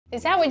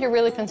Is that what you're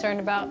really concerned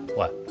about?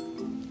 What?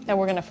 That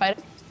we're gonna fight?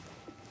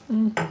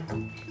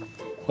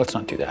 Let's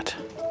not do that.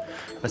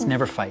 Let's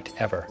never fight,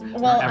 ever.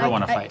 Well, ever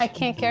want to fight. I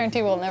can't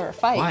guarantee we'll never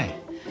fight. Why?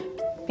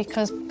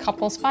 Because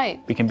couples fight.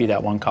 We can be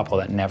that one couple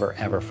that never,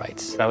 ever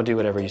fights. I would do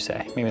whatever you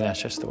say. Maybe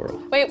that's just the rule.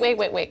 Wait.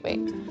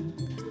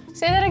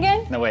 Say that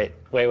again? No, wait.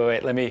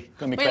 Let me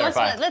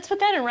clarify. Let's put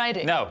that in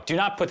writing. No, do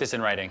not put this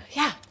in writing.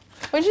 Yeah.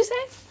 What'd you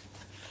say?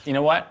 You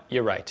know what?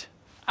 You're right.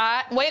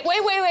 Wait.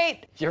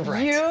 You're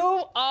right.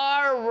 You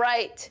are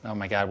right. Oh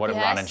my God, what have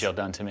Yes. Ron and Jill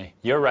done to me?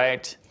 You're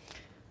right.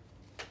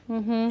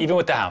 Even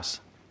with the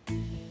house.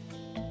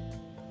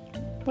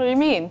 What do you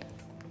mean?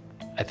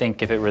 I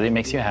think if it really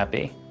makes you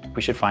happy,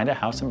 we should find a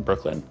house in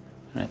Brooklyn.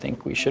 And I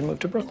think we should move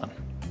to Brooklyn.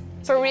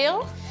 For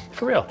real?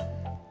 For real.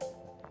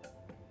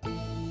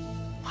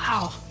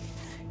 Wow.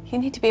 You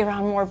need to be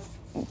around more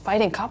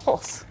fighting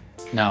couples.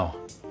 No,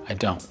 I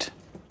don't.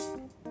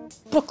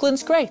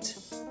 Brooklyn's great.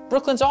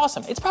 Brooklyn's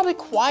awesome. It's probably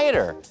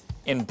quieter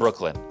in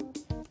Brooklyn.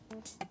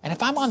 And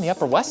if I'm on the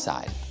Upper West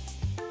Side,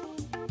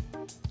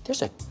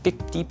 there's a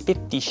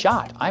 50-50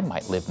 shot I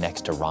might live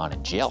next to Ron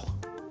and Jill.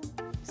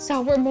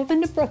 So we're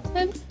moving to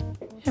Brooklyn?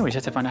 Yeah, we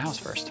just have to find a house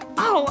first.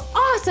 Oh,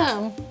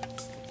 awesome.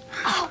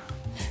 Oh,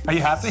 Are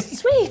you happy?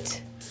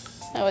 sweet.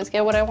 I always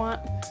get what I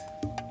want.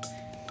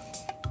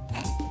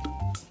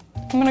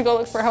 I'm gonna go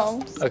look for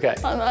homes. Okay.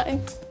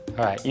 Online.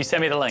 All right, you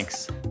send me the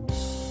links.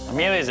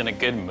 Emilia's in a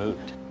good mood.